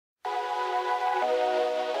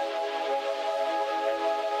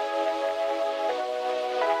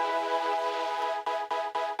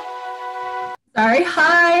Sorry.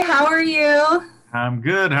 Hi, how are you? I'm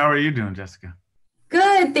good. How are you doing, Jessica?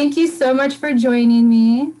 Good. Thank you so much for joining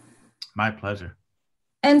me. My pleasure.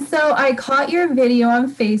 And so I caught your video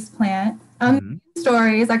on Faceplant, Hmm.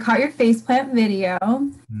 stories. I caught your Faceplant video.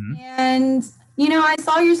 Hmm. And, I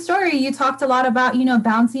saw your story. You talked a lot about,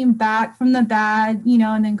 bouncing back from the bad,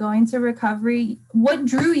 and then going to recovery. What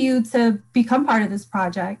drew you to become part of this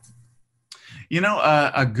project?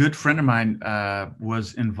 A good friend of mine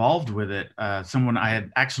was involved with it. Someone I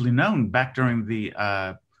had actually known back during the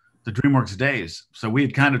DreamWorks days. So we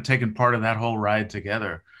had kind of taken part of that whole ride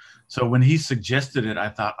together. So when he suggested it, I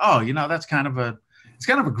thought, oh, that's it's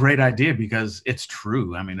kind of a great idea because it's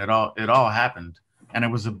true. I mean, it all happened, and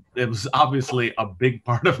it was obviously a big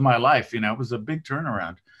part of my life. It was a big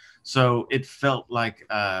turnaround. So it felt like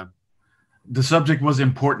the subject was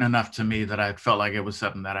important enough to me that I felt like it was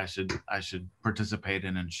something that I should participate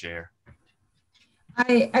in and share.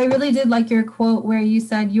 I really did like your quote where you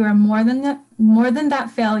said you are more than that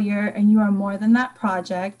failure and you are more than that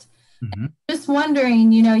project. Hmm. Just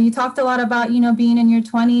wondering, you talked a lot about, being in your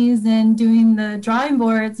 20s and doing the drawing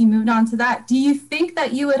boards, you moved on to that. Do you think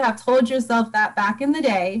that you would have told yourself that back in the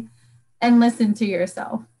day and listened to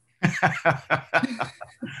yourself?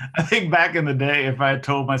 I think back in the day, if I had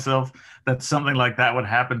told myself that something like that would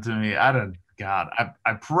happen to me, God,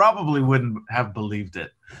 I probably wouldn't have believed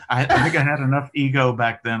it. I think I had enough ego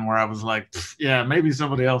back then where I was like, "Pfft, yeah, maybe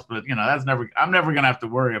somebody else, but I'm never gonna have to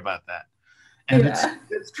worry about that." And Yeah.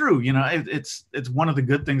 it's true, it's one of the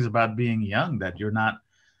good things about being young that you're not,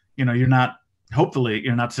 hopefully,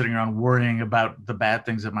 you're not sitting around worrying about the bad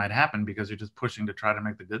things that might happen because you're just pushing to try to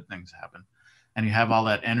make the good things happen. And you have all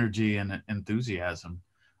that energy and enthusiasm.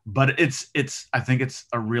 But I think it's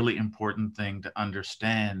a really important thing to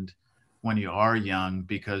understand when you are young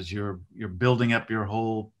because you're building up your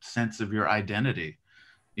whole sense of your identity,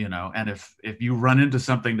 and if you run into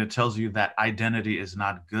something that tells you that identity is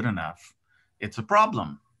not good enough, it's a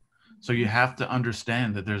problem. So you have to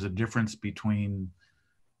understand that there's a difference between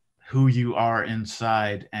who you are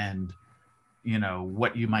inside and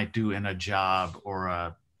what you might do in a job or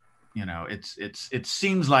a it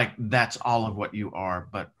seems like that's all of what you are,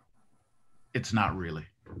 but it's not really.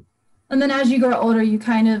 And then as you grow older, you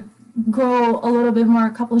kind of grow a little bit more,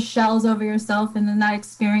 a couple shells over yourself, and then that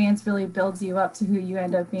experience really builds you up to who you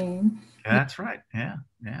end up being. That's right. Yeah.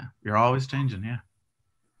 Yeah, you're always changing. Yeah.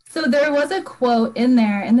 So there was a quote in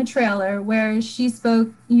there in the trailer where she spoke,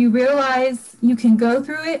 you realize you can go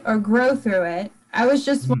through it or grow through it. I was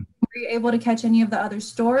just wondering, Mm. were you able to catch any of the other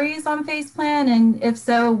stories on Faceplan? And if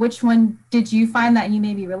so, which one did you find that you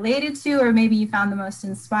maybe related to, or maybe you found the most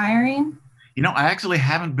inspiring? I actually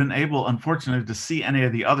haven't been able, unfortunately, to see any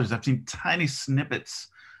of the others. I've seen tiny snippets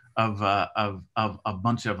of a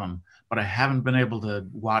bunch of them, but I haven't been able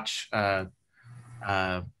uh,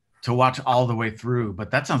 to watch all the way through.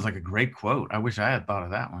 But that sounds like a great quote. I wish I had thought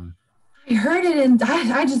of that one. I heard it and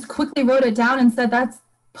I just quickly wrote it down and said that's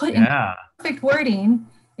put in Yeah. perfect wording,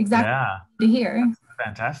 exactly Yeah. to hear.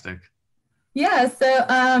 Fantastic. Yeah, so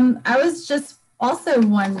I was just also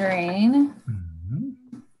wondering, Mhm.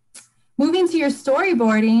 moving to your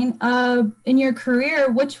storyboarding in your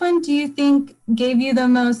career, which one do you think gave you the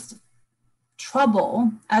most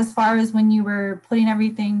trouble as far as when you were putting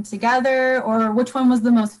everything together, or which one was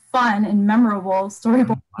the most fun and memorable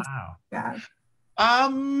storyboard Wow. you had?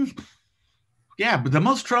 Um, yeah, but the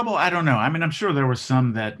most trouble, I don't know. I mean, I'm sure there were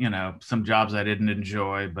some that, some jobs I didn't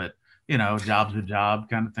enjoy, but job's a job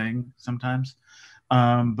kind of thing sometimes.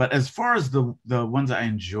 But as far as the ones I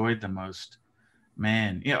enjoyed the most,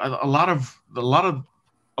 man, a lot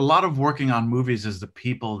of working on movies is the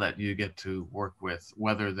people that you get to work with,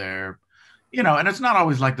 whether they're, and it's not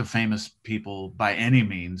always like the famous people by any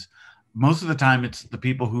means. Most of the time, it's the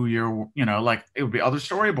people who like it would be other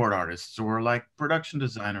storyboard artists or like production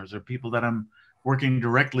designers or people that I'm working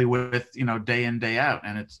directly with, day in, day out.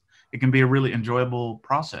 And it can be a really enjoyable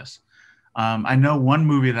process. I know one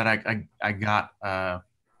movie that I got,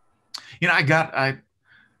 you know, I got, I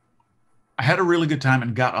had a really good time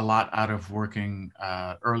and got a lot out of working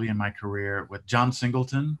early in my career with John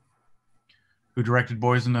Singleton, who directed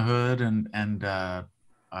Boys in the Hood and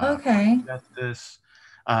Okay. Justice.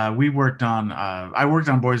 We worked on I worked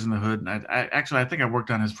on Boys in the Hood, and I think I worked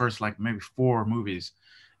on his first like maybe four movies,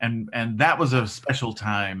 and that was a special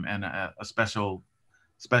time and a special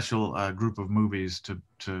group of movies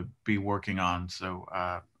to be working on. So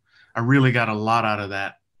I really got a lot out of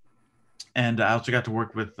that, and I also got to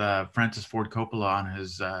work with Francis Ford Coppola on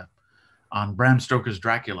his on Bram Stoker's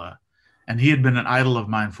Dracula, and he had been an idol of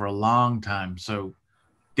mine for a long time. So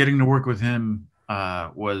getting to work with him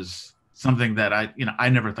was something that I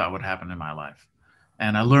never thought would happen in my life.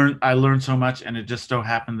 and I learned so much, and it just so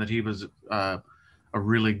happened that he was a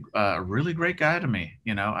really great guy to me.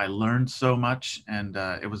 I learned so much, and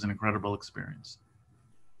it was an incredible experience.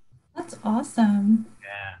 That's awesome.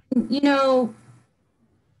 Yeah. You know,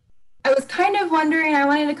 I was kind of wondering, I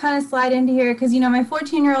wanted to kind of slide into here because, my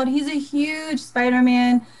 14-year-old, he's a huge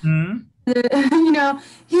Spider-Man. Hmm. You know,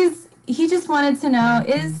 he just wanted to know,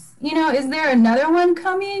 is there another one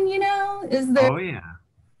coming? Is there? Oh yeah.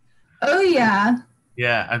 Oh, yeah.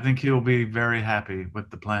 Yeah, I think he'll be very happy with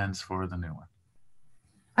the plans for the new one.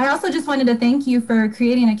 I also just wanted to thank you for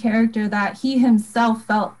creating a character that he himself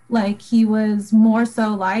felt like he was more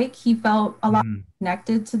so like. He felt a lot Mm.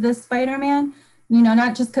 connected to this Spider-Man,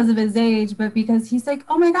 not just because of his age, but because he's like,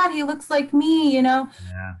 oh my God, he looks like me, Yeah.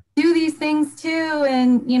 do these things too.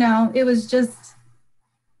 And, it was just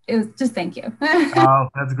thank you. Oh,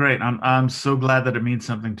 that's great. I'm so glad that it means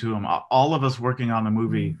something to him. All of us working on the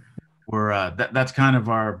movie were that was kind of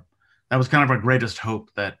our greatest hope,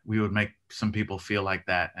 that we would make some people feel like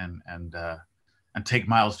that, and take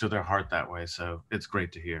Miles to their heart that way. So it's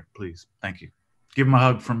great to hear. Please, thank you. Give him a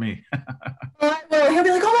hug from me. Well, he'll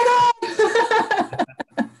be like, oh my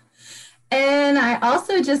God. And I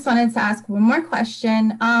also just wanted to ask one more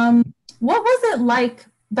question. What was it like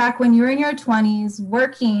back when you were in your 20s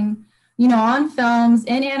working, on films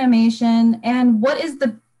and animation? And what is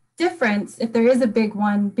the difference, if there is a big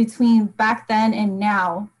one, between back then and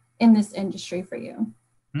now in this industry for you?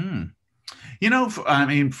 Hmm. I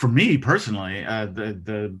mean, for me personally,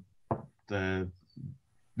 the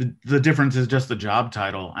the difference is just the job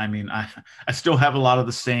title. I mean, I still have a lot of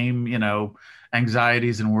the same,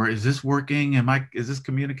 anxieties and worry. Is this working? Is this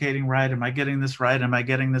communicating right? Am I getting this right? Am I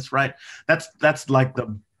getting this right? That's like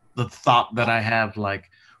the thought that I have, like,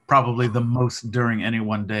 probably the most during any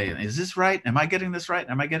one day. Is this right? Am I getting this right?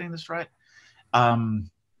 Am I getting this right? Um,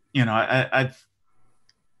 I've,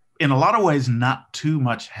 in a lot of ways, not too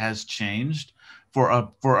much has changed for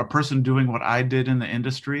a person doing what I did in the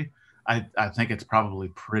industry. I think it's probably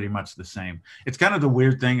pretty much the same. It's kind of the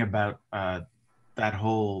weird thing about that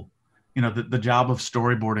whole, the job of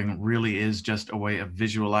storyboarding really is just a way of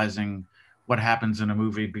visualizing what happens in a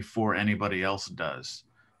movie before anybody else does.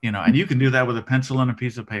 And you can do that with a pencil and a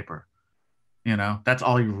piece of paper. That's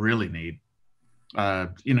all you really need.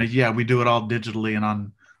 Yeah, we do it all digitally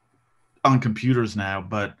and on computers now,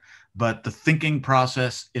 but the thinking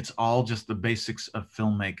process, it's all just the basics of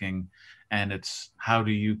filmmaking, and it's how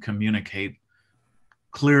do you communicate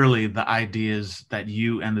clearly the ideas that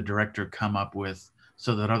you and the director come up with,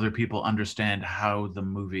 so that other people understand how the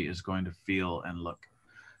movie is going to feel and look.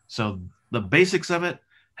 So the basics of it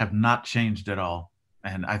have not changed at all.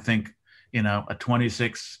 And I think, a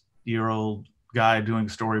 26-year-old guy doing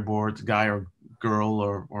storyboards, guy or girl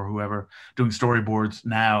or whoever doing storyboards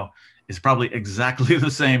now, is probably exactly the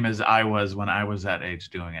same as I was when I was that age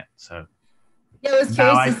doing it. So Yeah, I was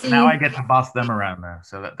now curious to see. I get to boss them around now.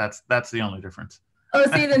 So that's the only difference. Oh,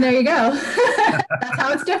 see, then there you go. That's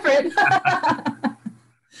how it's different.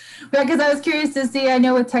 Because I was curious to see, I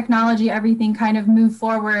know with technology, everything kind of moved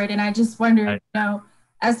forward. And I just wondered,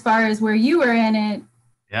 as far as where you were in it,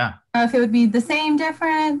 Yeah. if it would be the same,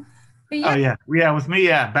 different. But Oh yeah. Yeah. With me,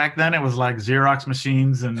 yeah. Back then it was like Xerox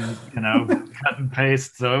machines and, cut and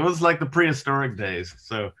paste. So it was like the prehistoric days.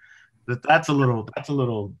 So that's a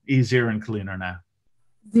little easier and cleaner now.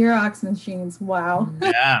 Xerox machines. Wow.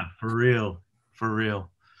 Yeah, for real. For real.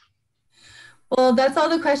 Well, that's all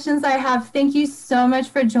the questions I have. Thank you so much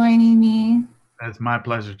for joining me. It's my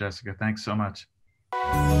pleasure, Jessica. Thanks so much.